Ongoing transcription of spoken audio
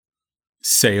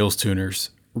Sales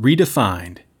Tuners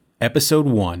Redefined, Episode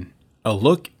 1, a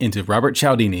look into Robert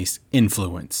Cialdini's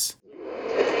influence.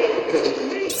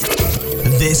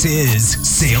 This is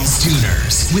Sales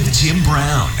Tuners with Jim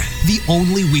Brown, the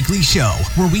only weekly show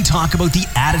where we talk about the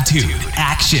attitude,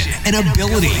 action, and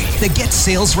ability that gets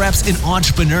sales reps and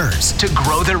entrepreneurs to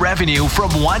grow their revenue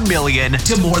from $1 million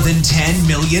to more than $10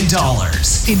 million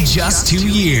in just 2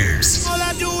 years. All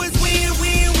I do is win,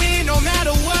 win, win, no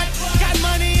matter what. Got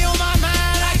money on my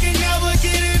mind, I can never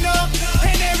get enough.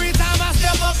 And every time I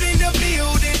step up in the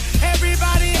building,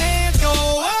 everybody hands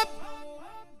go up.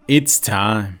 It's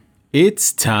time.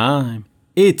 It's time.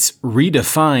 It's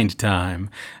redefined time.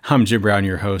 I'm Jim Brown,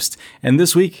 your host, and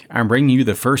this week I'm bringing you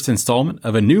the first installment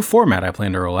of a new format I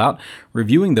plan to roll out,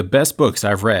 reviewing the best books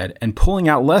I've read and pulling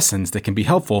out lessons that can be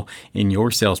helpful in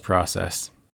your sales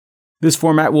process. This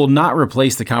format will not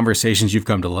replace the conversations you've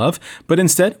come to love, but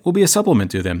instead will be a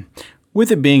supplement to them. With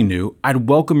it being new, I'd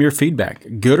welcome your feedback.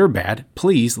 Good or bad,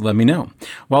 please let me know.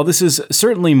 While this is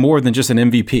certainly more than just an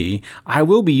MVP, I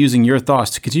will be using your thoughts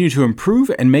to continue to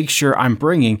improve and make sure I'm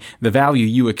bringing the value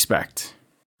you expect.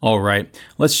 All right,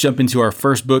 let's jump into our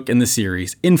first book in the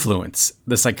series, Influence: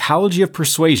 The Psychology of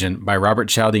Persuasion by Robert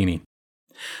Cialdini.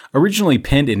 Originally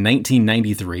penned in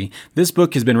 1993, this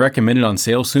book has been recommended on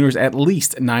Sales Tuners at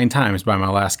least 9 times by my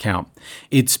last count.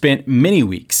 It spent many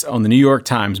weeks on the New York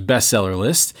Times bestseller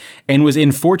list and was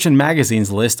in Fortune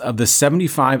magazine's list of the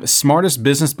 75 smartest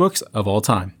business books of all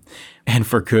time. And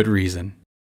for good reason.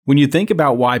 When you think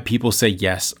about why people say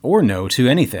yes or no to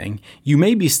anything, you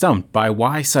may be stumped by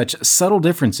why such subtle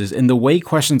differences in the way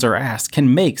questions are asked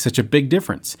can make such a big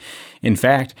difference. In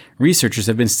fact, researchers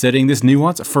have been studying this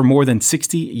nuance for more than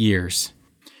 60 years.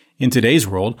 In today's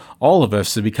world, all of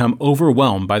us have become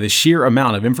overwhelmed by the sheer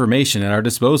amount of information at our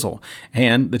disposal,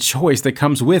 and the choice that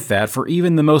comes with that for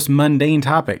even the most mundane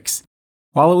topics.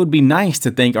 While it would be nice to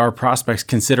think our prospects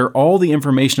consider all the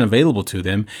information available to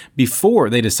them before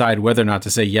they decide whether or not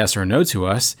to say yes or no to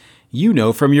us, you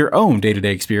know from your own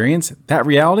day-to-day experience that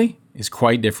reality is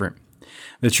quite different.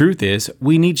 The truth is,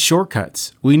 we need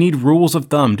shortcuts. We need rules of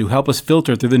thumb to help us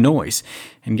filter through the noise.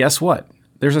 And guess what?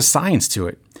 There's a science to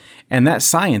it. And that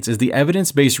science is the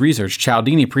evidence-based research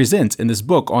Cialdini presents in this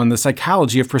book on the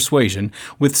psychology of persuasion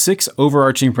with 6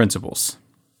 overarching principles.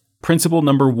 Principle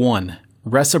number 1.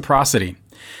 Reciprocity.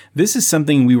 This is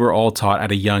something we were all taught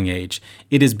at a young age.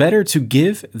 It is better to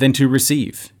give than to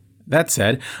receive. That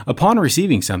said, upon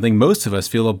receiving something, most of us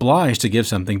feel obliged to give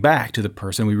something back to the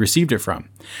person we received it from.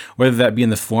 Whether that be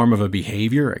in the form of a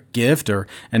behavior, a gift, or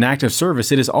an act of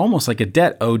service, it is almost like a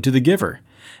debt owed to the giver.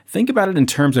 Think about it in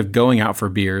terms of going out for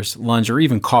beers, lunch, or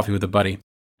even coffee with a buddy.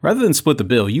 Rather than split the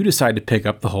bill, you decide to pick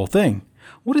up the whole thing.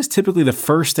 What is typically the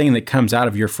first thing that comes out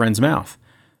of your friend's mouth?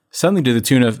 Something to the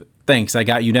tune of, "Thanks, I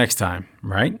got you next time,"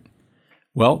 right?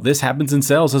 Well, this happens in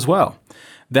sales as well.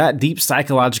 That deep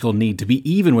psychological need to be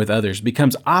even with others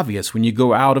becomes obvious when you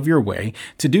go out of your way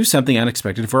to do something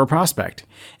unexpected for a prospect.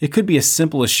 It could be as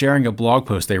simple as sharing a blog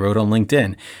post they wrote on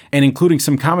LinkedIn and including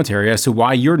some commentary as to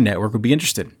why your network would be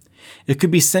interested. It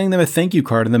could be sending them a thank you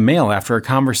card in the mail after a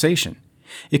conversation.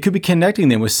 It could be connecting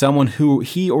them with someone who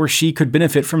he or she could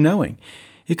benefit from knowing.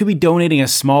 It could be donating a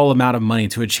small amount of money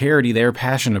to a charity they are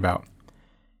passionate about.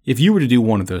 If you were to do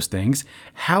one of those things,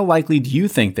 how likely do you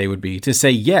think they would be to say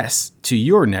yes to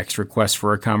your next request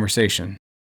for a conversation?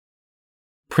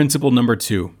 Principle number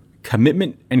 2,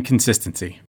 commitment and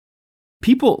consistency.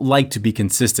 People like to be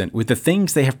consistent with the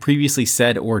things they have previously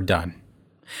said or done.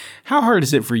 How hard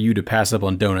is it for you to pass up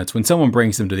on donuts when someone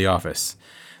brings them to the office?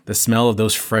 The smell of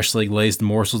those freshly glazed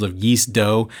morsels of yeast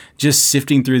dough just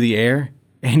sifting through the air,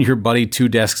 and your buddy 2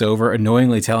 desks over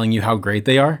annoyingly telling you how great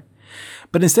they are?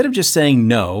 But instead of just saying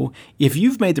no, if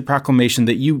you've made the proclamation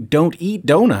that you don't eat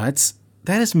donuts,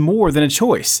 that is more than a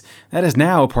choice. That is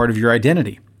now a part of your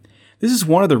identity. This is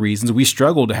one of the reasons we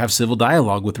struggle to have civil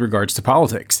dialogue with regards to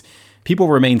politics. People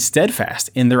remain steadfast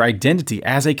in their identity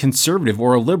as a conservative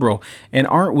or a liberal and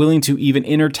aren't willing to even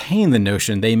entertain the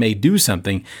notion they may do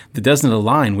something that doesn't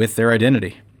align with their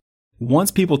identity.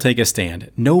 Once people take a stand,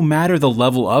 no matter the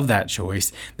level of that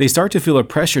choice, they start to feel a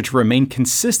pressure to remain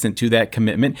consistent to that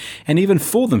commitment and even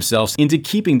fool themselves into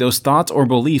keeping those thoughts or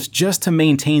beliefs just to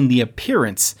maintain the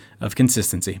appearance of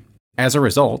consistency. As a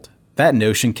result, that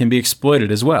notion can be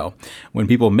exploited as well when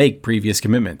people make previous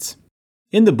commitments.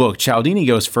 In the book, Cialdini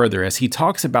goes further as he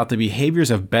talks about the behaviors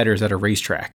of bettors at a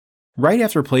racetrack. Right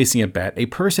after placing a bet, a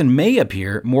person may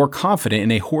appear more confident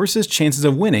in a horse's chances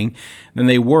of winning than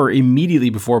they were immediately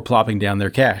before plopping down their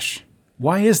cash.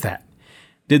 Why is that?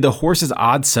 Did the horse's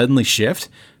odds suddenly shift?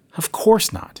 Of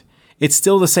course not. It's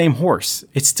still the same horse.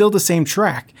 It's still the same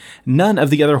track. None of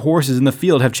the other horses in the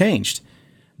field have changed.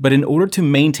 But in order to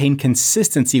maintain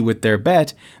consistency with their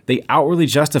bet, they outwardly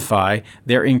justify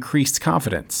their increased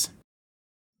confidence.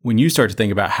 When you start to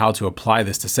think about how to apply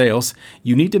this to sales,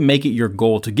 you need to make it your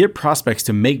goal to get prospects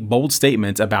to make bold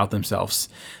statements about themselves.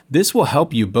 This will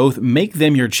help you both make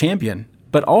them your champion,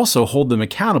 but also hold them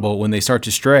accountable when they start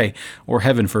to stray or,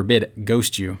 heaven forbid,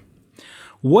 ghost you.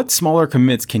 What smaller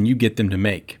commits can you get them to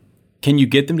make? Can you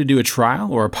get them to do a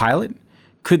trial or a pilot?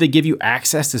 Could they give you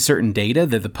access to certain data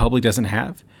that the public doesn't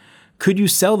have? Could you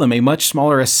sell them a much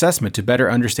smaller assessment to better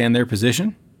understand their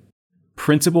position?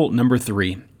 Principle number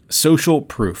 3, social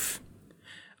proof.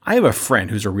 I have a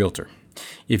friend who's a realtor.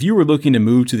 If you were looking to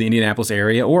move to the Indianapolis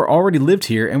area or already lived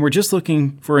here and were just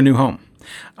looking for a new home,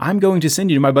 I'm going to send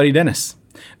you to my buddy Dennis.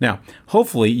 Now,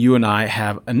 hopefully you and I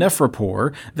have enough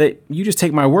rapport that you just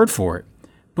take my word for it.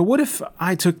 But what if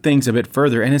I took things a bit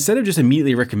further and instead of just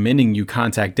immediately recommending you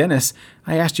contact Dennis,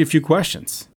 I asked you a few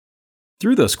questions?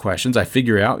 Through those questions, I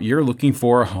figure out you're looking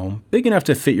for a home big enough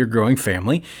to fit your growing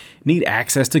family, need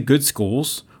access to good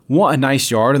schools, want a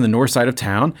nice yard on the north side of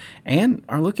town, and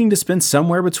are looking to spend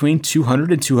somewhere between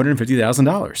 $200,000 and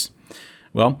 $250,000.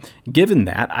 Well, given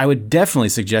that, I would definitely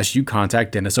suggest you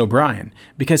contact Dennis O'Brien,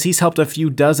 because he's helped a few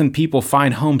dozen people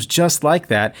find homes just like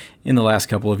that in the last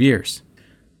couple of years.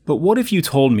 But what if you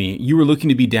told me you were looking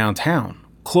to be downtown,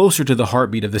 closer to the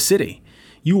heartbeat of the city?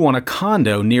 You want a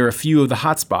condo near a few of the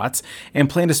hotspots and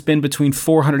plan to spend between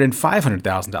 $400,000 and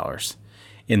 $500,000.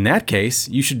 In that case,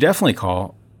 you should definitely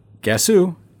call, guess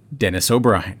who? Dennis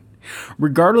O'Brien.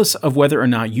 Regardless of whether or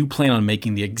not you plan on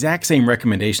making the exact same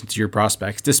recommendations to your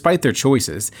prospects despite their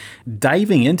choices,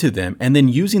 diving into them and then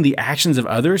using the actions of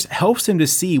others helps them to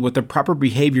see what the proper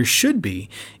behavior should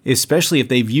be, especially if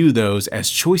they view those as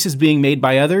choices being made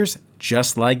by others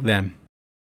just like them.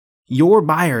 Your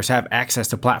buyers have access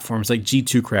to platforms like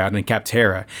G2 Crowd and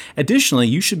Capterra. Additionally,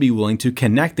 you should be willing to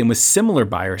connect them with similar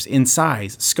buyers in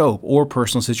size, scope, or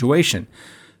personal situation.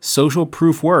 Social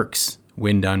proof works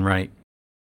when done right.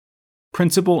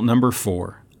 Principle number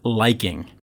 4, liking.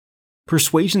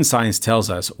 Persuasion science tells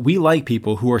us we like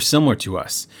people who are similar to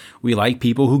us. We like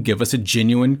people who give us a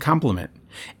genuine compliment.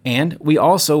 And we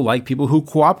also like people who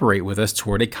cooperate with us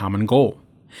toward a common goal.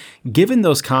 Given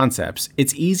those concepts,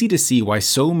 it's easy to see why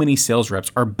so many sales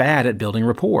reps are bad at building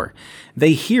rapport.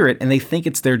 They hear it and they think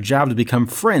it's their job to become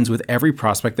friends with every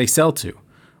prospect they sell to.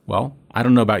 Well, I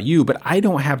don't know about you, but I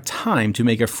don't have time to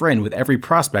make a friend with every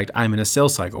prospect I'm in a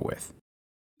sales cycle with.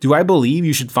 Do I believe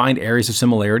you should find areas of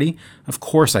similarity? Of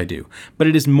course I do, but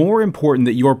it is more important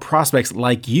that your prospects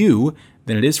like you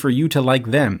than it is for you to like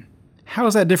them. How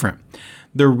is that different?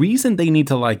 The reason they need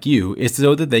to like you is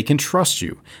so that they can trust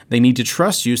you. They need to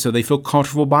trust you so they feel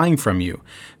comfortable buying from you.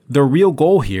 The real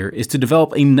goal here is to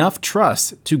develop enough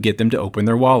trust to get them to open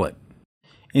their wallet.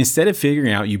 Instead of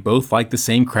figuring out you both like the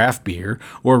same craft beer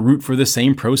or root for the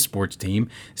same pro sports team,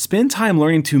 spend time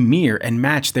learning to mirror and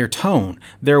match their tone,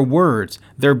 their words,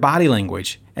 their body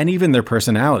language, and even their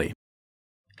personality.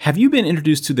 Have you been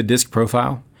introduced to the DISC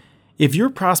profile? If your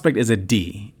prospect is a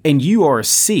D and you are a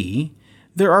C,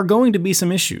 there are going to be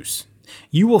some issues.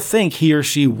 You will think he or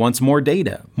she wants more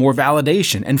data, more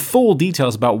validation, and full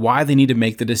details about why they need to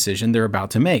make the decision they're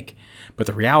about to make. But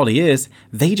the reality is,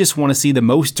 they just want to see the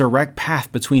most direct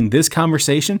path between this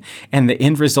conversation and the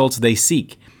end results they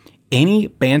seek. Any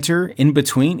banter in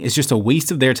between is just a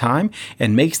waste of their time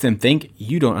and makes them think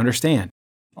you don't understand.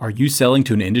 Are you selling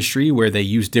to an industry where they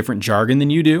use different jargon than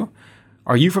you do?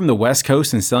 Are you from the West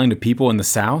Coast and selling to people in the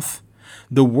South?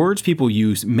 The words people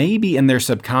use may be in their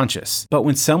subconscious, but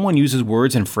when someone uses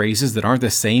words and phrases that aren't the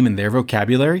same in their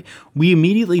vocabulary, we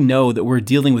immediately know that we're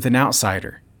dealing with an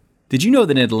outsider. Did you know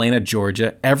that in Atlanta,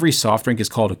 Georgia, every soft drink is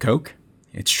called a Coke?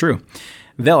 It's true.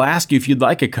 They'll ask you if you'd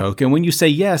like a Coke, and when you say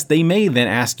yes, they may then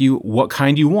ask you what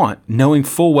kind you want, knowing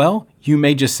full well you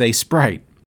may just say Sprite.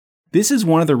 This is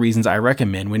one of the reasons I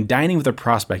recommend when dining with a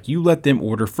prospect, you let them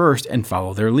order first and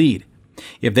follow their lead.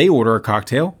 If they order a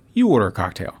cocktail, you order a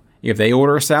cocktail. If they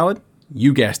order a salad,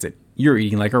 you guessed it, you're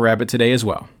eating like a rabbit today as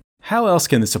well. How else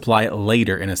can this apply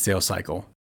later in a sales cycle?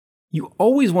 You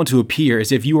always want to appear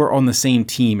as if you are on the same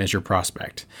team as your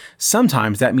prospect.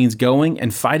 Sometimes that means going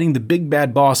and fighting the big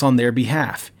bad boss on their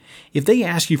behalf. If they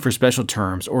ask you for special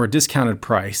terms or a discounted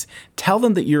price, tell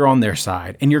them that you're on their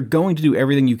side and you're going to do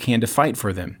everything you can to fight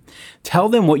for them. Tell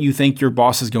them what you think your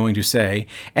boss is going to say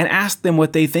and ask them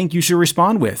what they think you should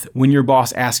respond with when your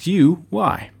boss asks you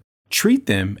why. Treat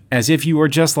them as if you are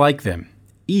just like them,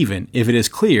 even if it is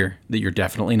clear that you're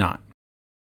definitely not.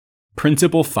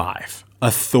 Principle 5,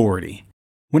 authority.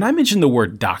 When I mention the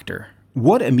word doctor,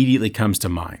 what immediately comes to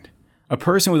mind? A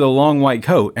person with a long white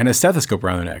coat and a stethoscope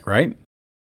around their neck, right?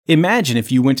 Imagine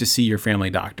if you went to see your family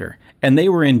doctor and they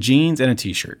were in jeans and a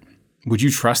t-shirt. Would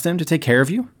you trust them to take care of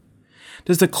you?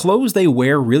 Does the clothes they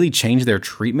wear really change their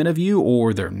treatment of you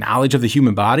or their knowledge of the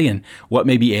human body and what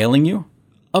may be ailing you?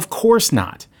 Of course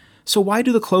not. So why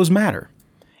do the clothes matter?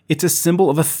 It's a symbol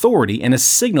of authority and a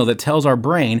signal that tells our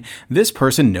brain this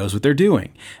person knows what they're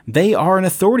doing. They are an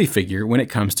authority figure when it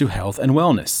comes to health and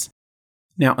wellness.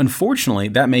 Now, unfortunately,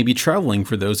 that may be troubling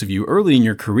for those of you early in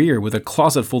your career with a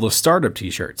closet full of startup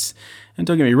t-shirts. And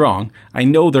don't get me wrong, I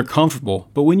know they're comfortable,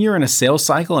 but when you're in a sales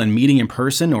cycle and meeting in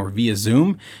person or via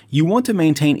Zoom, you want to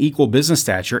maintain equal business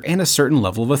stature and a certain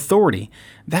level of authority.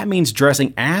 That means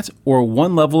dressing at or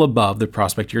one level above the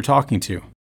prospect you're talking to.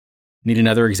 Need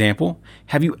another example?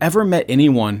 Have you ever met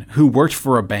anyone who worked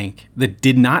for a bank that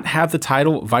did not have the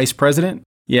title vice president?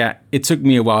 Yeah, it took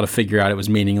me a while to figure out it was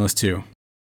meaningless too.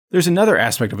 There's another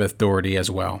aspect of authority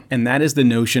as well, and that is the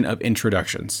notion of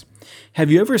introductions. Have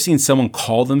you ever seen someone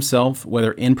call themselves,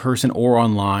 whether in person or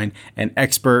online, an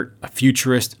expert, a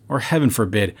futurist, or heaven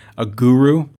forbid, a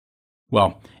guru?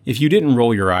 Well, if you didn't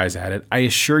roll your eyes at it, I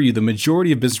assure you the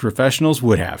majority of business professionals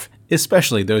would have,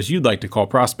 especially those you'd like to call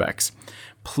prospects.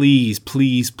 Please,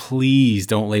 please, please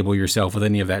don't label yourself with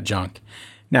any of that junk.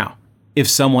 Now, if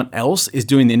someone else is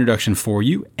doing the introduction for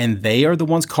you and they are the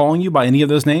ones calling you by any of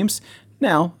those names,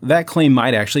 now that claim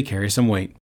might actually carry some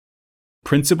weight.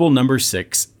 Principle number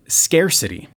 6,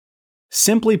 scarcity.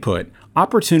 Simply put,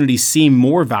 opportunities seem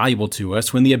more valuable to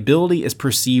us when the ability is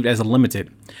perceived as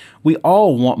limited. We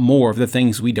all want more of the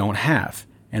things we don't have.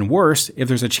 And worse, if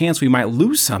there's a chance we might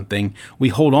lose something, we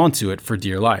hold on to it for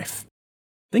dear life.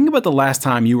 Think about the last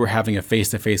time you were having a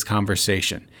face-to-face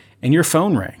conversation and your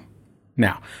phone rang.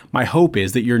 Now, my hope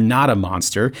is that you're not a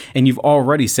monster and you've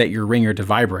already set your ringer to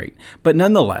vibrate, but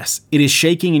nonetheless, it is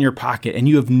shaking in your pocket and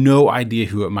you have no idea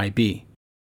who it might be.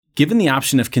 Given the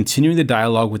option of continuing the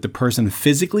dialogue with the person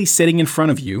physically sitting in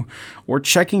front of you or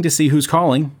checking to see who's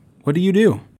calling, what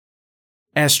do?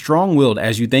 As strong-willed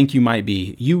as you think you might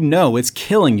be, you know it's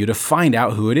killing you to find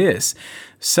out who it is.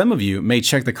 Some of you may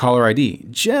check the caller ID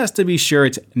just to be sure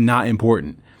it's not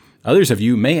important. Others of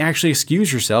you may actually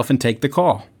excuse yourself and take the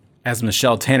call. As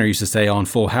Michelle Tanner used to say on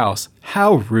Full House,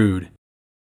 how rude.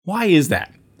 Why is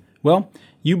that? Well,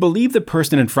 you believe the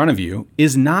person in front of you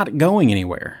is not going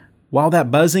anywhere, while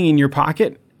that buzzing in your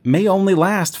pocket may only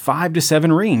last 5 to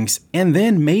 7 rings and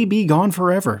then may be gone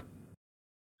forever.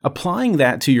 Applying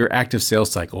that to your active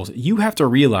sales cycles, you have to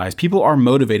realize people are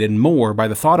motivated more by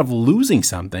the thought of losing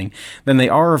something than they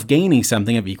are of gaining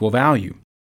something of equal value.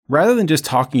 Rather than just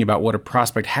talking about what a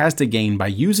prospect has to gain by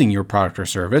using your product or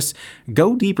service,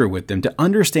 go deeper with them to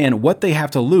understand what they have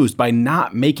to lose by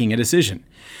not making a decision.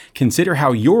 Consider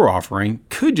how your offering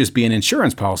could just be an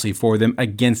insurance policy for them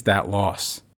against that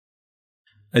loss.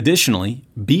 Additionally,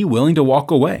 be willing to walk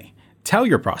away. Tell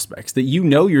your prospects that you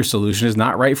know your solution is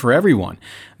not right for everyone.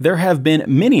 There have been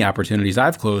many opportunities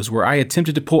I've closed where I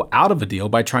attempted to pull out of a deal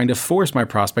by trying to force my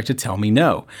prospect to tell me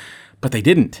no, but they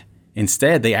didn't.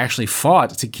 Instead, they actually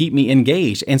fought to keep me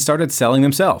engaged and started selling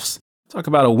themselves. Talk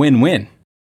about a win-win.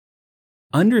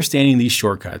 Understanding these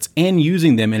shortcuts and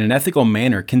using them in an ethical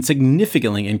manner can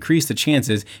significantly increase the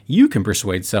chances you can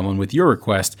persuade someone with your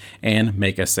request and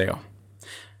make a sale.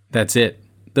 That's it.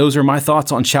 Those are my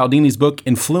thoughts on Cialdini's book,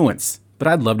 Influence, but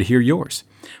I'd love to hear yours.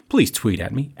 Please tweet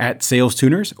at me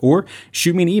 @SalesTuners or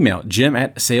shoot me an email,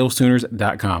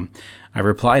 jim@salestuners.com. I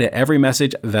reply to every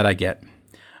message that I get.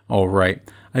 All right.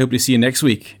 I hope to see you next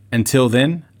week. Until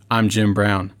then, I'm Jim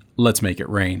Brown. Let's make it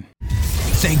rain.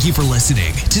 Thank you for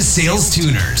listening to Sales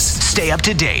Tuners. Stay up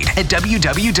to date at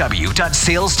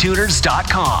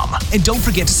www.salestuners.com. And don't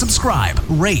forget to subscribe,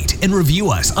 rate, and review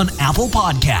us on Apple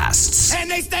Podcasts. And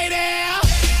they stay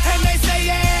there.